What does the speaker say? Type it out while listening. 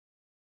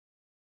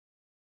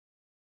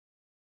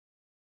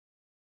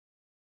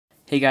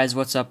Hey guys,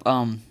 what's up?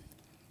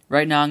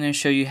 Right now I'm going to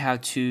show you how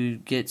to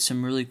get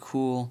some really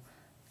cool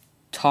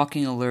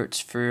talking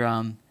alerts for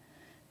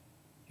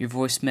your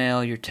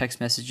voicemail, your text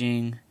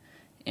messaging,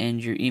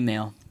 and your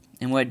email.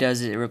 And what it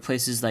does is it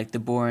replaces like the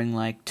boring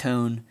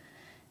tone,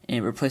 and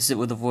it replaces it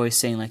with a voice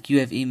saying like you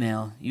have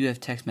email, you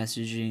have text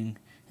messaging,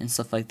 and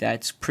stuff like that.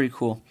 It's pretty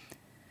cool.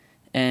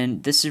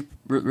 And this is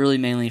really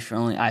mainly for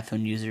only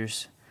iPhone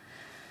users.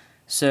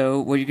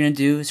 So what you're going to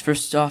do is,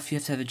 first off, you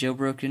have to have a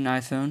jailbroken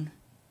iPhone.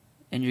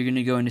 And you're going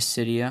to go into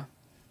Cydia.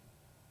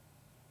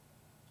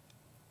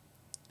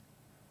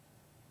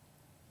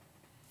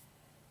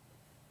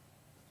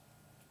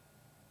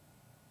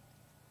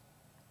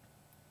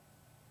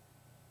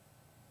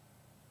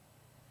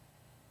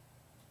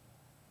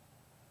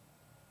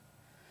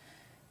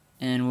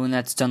 And when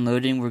that's done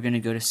loading, we're going to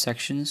go to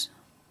Sections,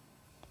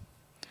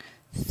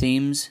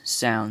 Themes,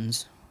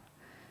 Sounds.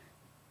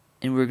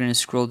 And we're going to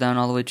scroll down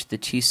all the way to the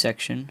T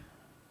section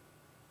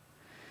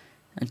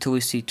until we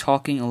see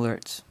Talking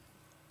Alerts.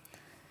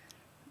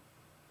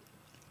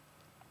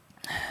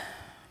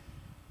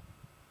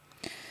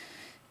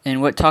 And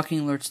what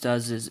Talking Alerts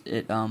does is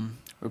it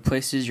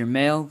replaces your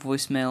mail,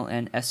 voicemail,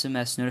 and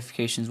SMS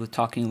notifications with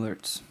Talking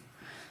Alerts.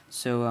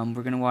 So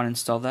we're going to want to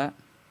install that,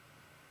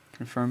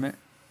 confirm it,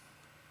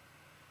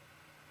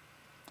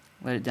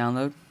 let it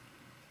download.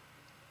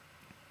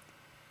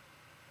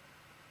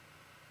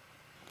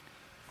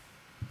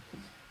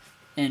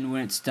 And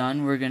when it's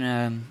done, we're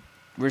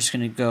just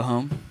gonna go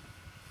home.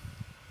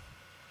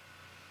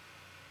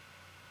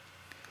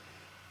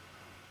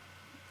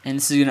 And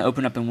this is going to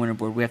open up in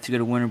Winterboard. We have to go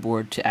to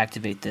Winterboard to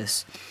activate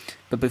this.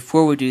 But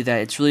before we do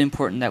that, it's really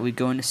important that we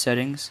go into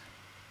Settings.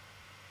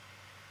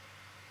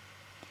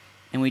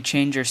 And we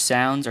change our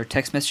sounds, our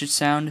text message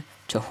sound,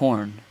 to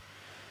horn.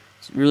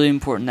 It's really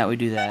important that we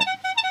do that.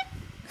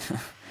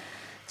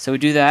 So we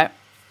do that.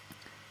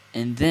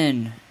 And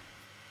then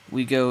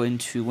we go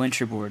into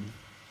Winterboard.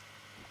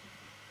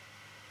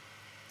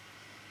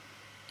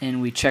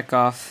 And we check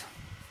off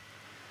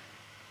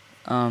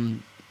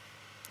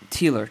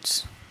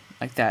T-alerts.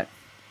 Like that,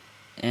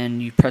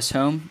 and you press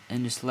home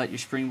and just let your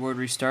springboard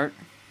restart.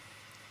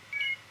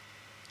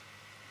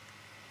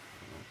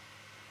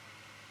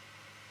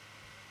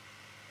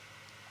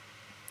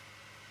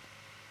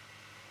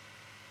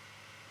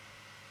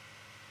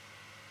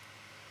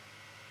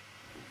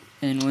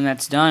 And when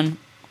that's done,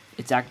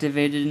 it's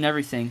activated and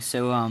everything.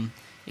 So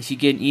if you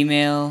get an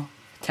email,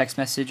 text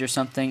message, or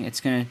something, it's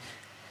gonna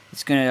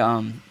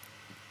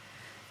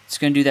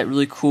do that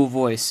really cool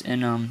voice.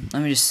 And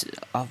let me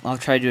I'll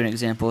try to do an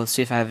example. Let's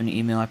see if I have an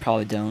email. I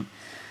probably don't.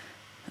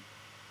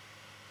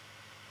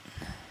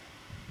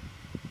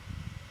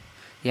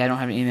 Yeah, I don't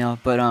have an email,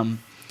 but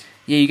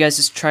yeah, you guys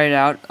just try it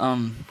out.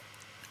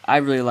 I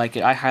really like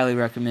it. I highly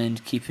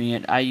recommend keeping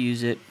it. I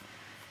use it.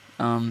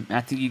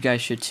 I think you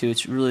guys should too.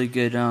 It's really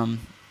good,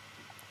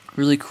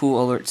 really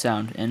cool alert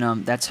sound,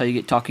 and that's how you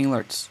get talking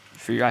alerts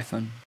for your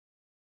iPhone.